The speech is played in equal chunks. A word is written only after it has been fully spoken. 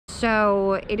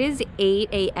So it is 8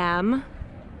 a.m.,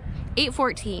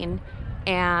 8:14,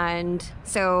 and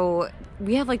so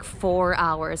we have like 4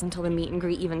 hours until the meet and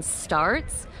greet even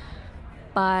starts.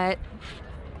 But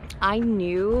I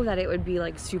knew that it would be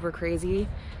like super crazy,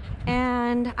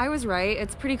 and I was right.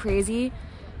 It's pretty crazy.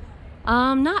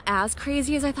 Not as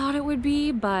crazy as I thought it would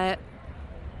be, but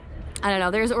I don't know.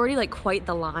 There's already like quite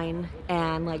the line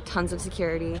and like tons of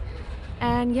security.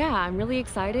 And yeah, I'm really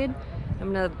excited.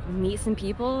 I'm gonna meet some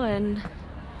people and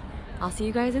I'll see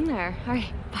you guys in there. All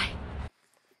right, bye.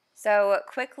 So,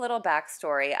 quick little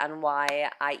backstory on why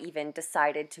I even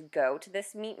decided to go to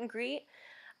this meet and greet.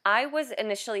 I was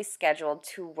initially scheduled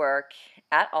to work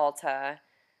at Ulta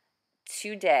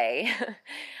today,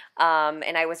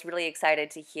 and I was really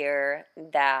excited to hear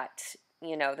that,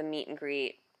 you know, the meet and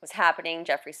greet was happening.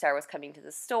 Jeffree Star was coming to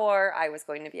the store. I was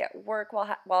going to be at work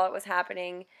while it was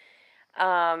happening.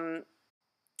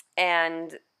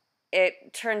 And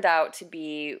it turned out to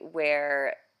be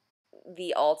where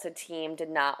the Ulta team did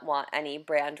not want any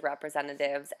brand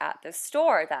representatives at the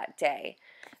store that day.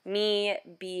 Me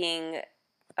being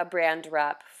a brand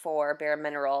rep for Bare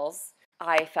Minerals,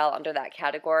 I fell under that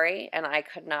category and I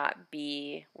could not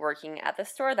be working at the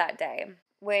store that day,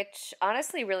 which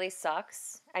honestly really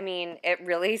sucks. I mean, it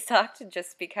really sucked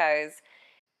just because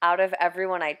out of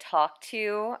everyone I talked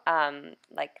to,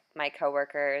 like my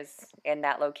coworkers in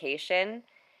that location,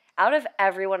 out of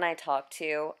everyone I talked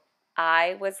to,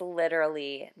 I was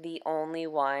literally the only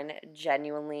one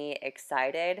genuinely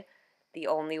excited, the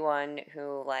only one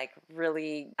who like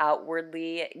really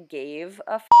outwardly gave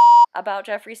a about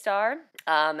Jeffree Star.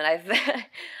 And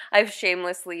I've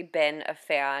shamelessly been a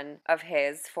fan of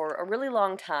his for a really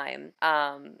long time.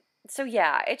 So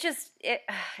yeah,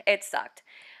 it sucked.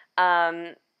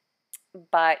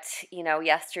 But, you know,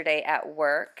 yesterday at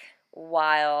work,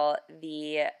 while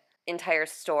the entire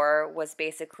store was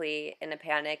basically in a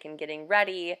panic and getting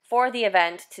ready for the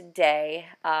event today,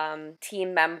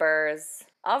 team members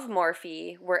of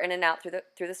Morphe were in and out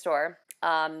through the store.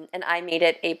 And I made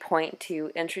it a point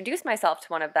to introduce myself to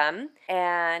one of them,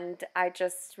 and I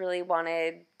just really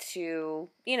wanted to,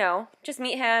 you know, just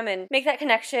meet him and make that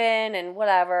connection and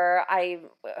whatever. I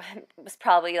was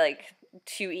probably like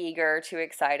too eager, too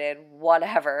excited,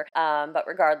 whatever. But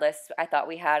regardless, I thought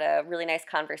we had a really nice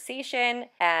conversation,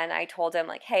 and I told him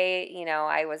like, hey, you know,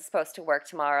 I was supposed to work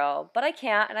tomorrow, but I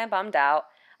can't, and I'm bummed out.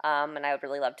 And I would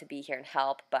really love to be here and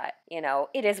help, but, you know,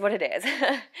 it is what it is.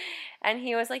 And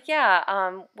he was like, yeah,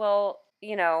 well,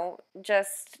 you know,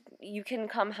 just, you can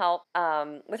come help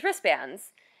with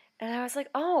wristbands. And I was like,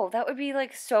 oh, that would be,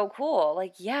 like, so cool.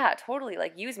 Like, yeah, totally,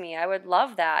 like, use me. I would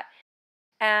love that.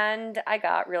 And I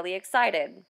got really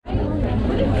excited.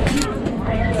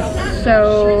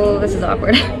 So, this is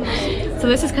awkward. So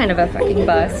this is kind of a fucking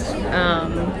bust.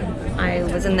 I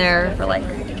was in there for, like,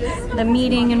 the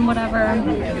meeting and whatever,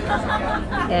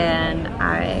 and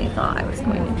I thought I was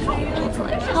going to be able to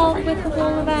like help with the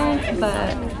whole event,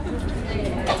 but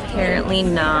apparently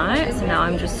not. So now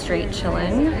I'm just straight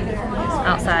chilling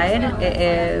outside. It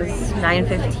is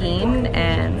 9:15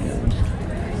 and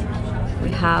we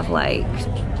have like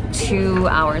 2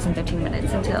 hours and 15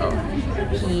 minutes until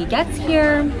he gets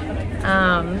here.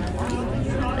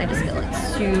 I just feel like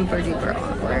super duper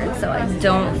awkward, so I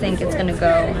don't think it's gonna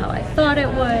go how I thought it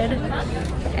would.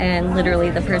 And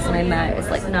literally the person I met is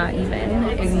like not even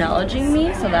acknowledging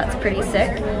me, so that's pretty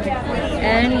sick.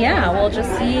 And yeah, we'll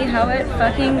just see how it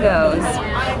fucking goes.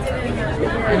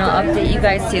 And I'll update you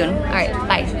guys soon. Alright,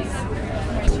 bye.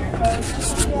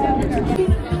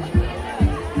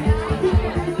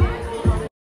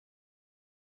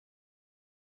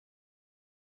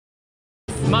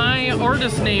 My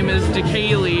artist name is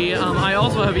Dekaylee. I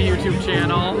also have a YouTube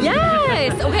channel.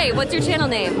 Yes! Okay, what's your channel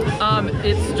name?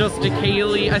 It's just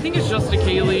Dekaylee. I think it's just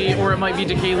Dekaylee, or it might be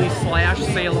Dekaylee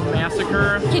 / Salem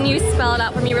Massacre. Can you spell it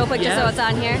out for me real quick, yes. Just so it's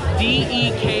on here?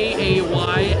 Dekaylee.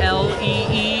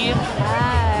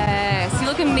 Yes, you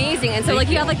look amazing. And so like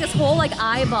you have like this whole like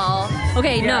eyeball.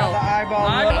 Okay, yeah, no. The eyeball.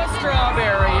 I'm a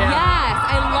strawberry, yeah. Yes,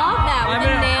 I love that. With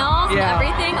the nails and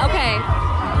everything. Okay.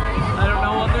 I don't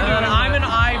know what they're doing. I'm an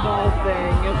eyeball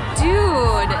thing.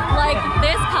 Dude, like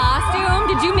this costume,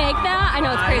 did you make that? I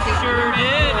know it's crazy. I sure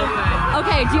did.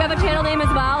 Okay, do you have a channel name as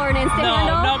well or an Insta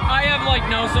handle? No, I have like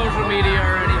no social media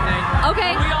or anything.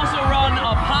 Okay. We also run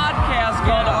a podcast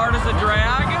called Art is a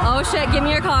Drag. Oh shit, give me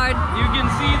your card. You can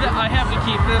see that I have to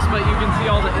keep this, but you can see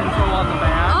all the info on the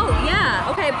back. Oh yeah,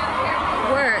 okay.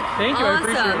 Work. Thank you, awesome.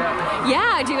 I appreciate that.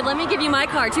 Yeah, dude, let me give you my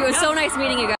card too. It was so nice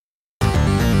meeting you guys.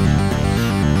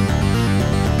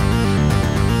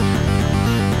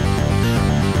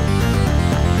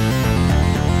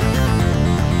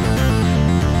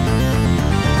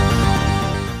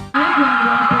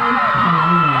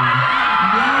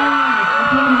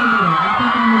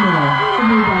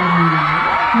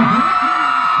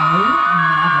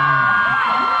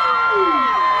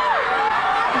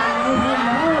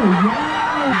 Say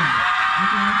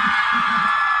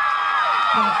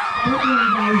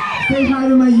hi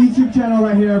to my YouTube channel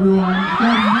right here, everyone.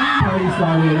 That's party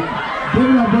started. Give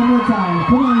it up one more time.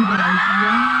 Come on, you guys.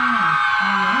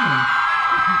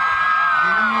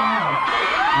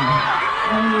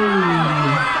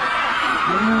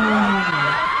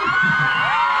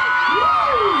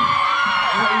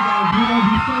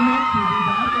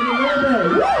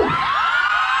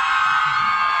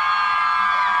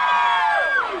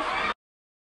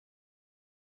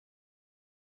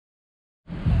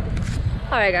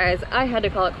 Alright guys, I had to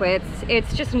call it quits.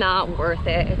 It's just not worth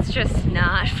it. It's just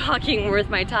not fucking worth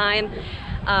my time.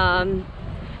 And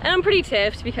I'm pretty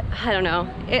tiffed because, I don't know.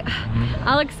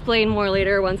 I'll explain more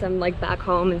later once I'm like back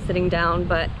home and sitting down,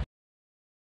 but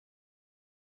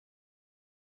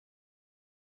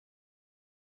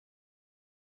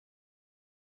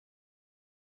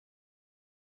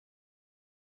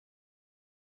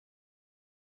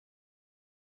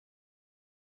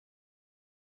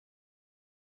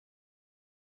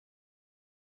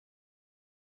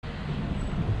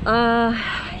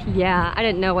yeah, I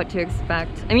didn't know what to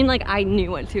expect. I mean, like, I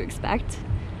knew what to expect.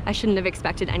 I shouldn't have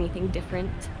expected anything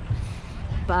different,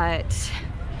 but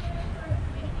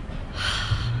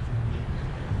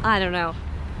I don't know.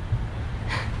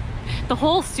 The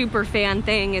whole super fan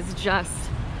thing is just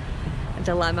a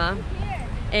dilemma.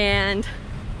 And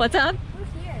what's up? Who's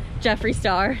here? Jeffree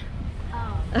Star.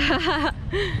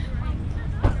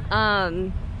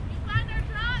 Oh.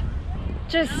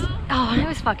 Just, oh, it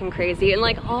was fucking crazy. And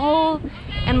like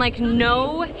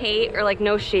no hate or like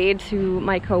no shade to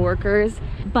my coworkers,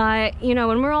 but you know,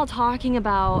 when we're all talking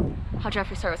about how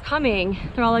Jeffree Star was coming,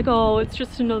 they're all like, oh, it's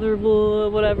just another blah,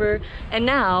 whatever. And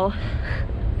now,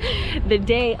 the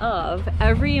day of,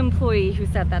 every employee who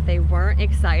said that they weren't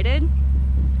excited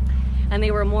and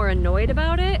they were more annoyed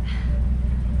about it,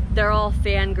 they're all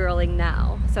fangirling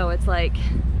now. So it's like,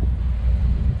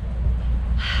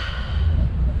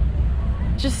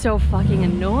 just so fucking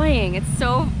annoying. It's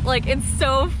so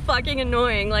fucking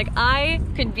annoying. Like, I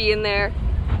could be in there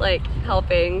like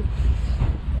helping.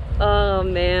 Oh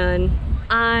man,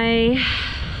 I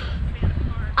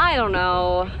don't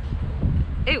know.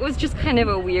 It was just kind of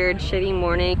a weird, shitty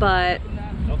morning, but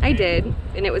I did,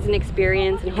 and it was an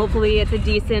experience, and hopefully it's a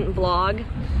decent vlog.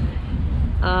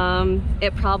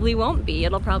 It probably won't be,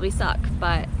 it'll probably suck,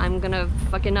 but I'm gonna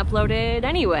fucking upload it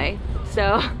anyway,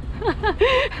 so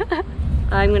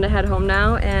I'm gonna head home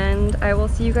now, and I will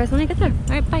see you guys when I get there.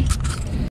 All right, bye.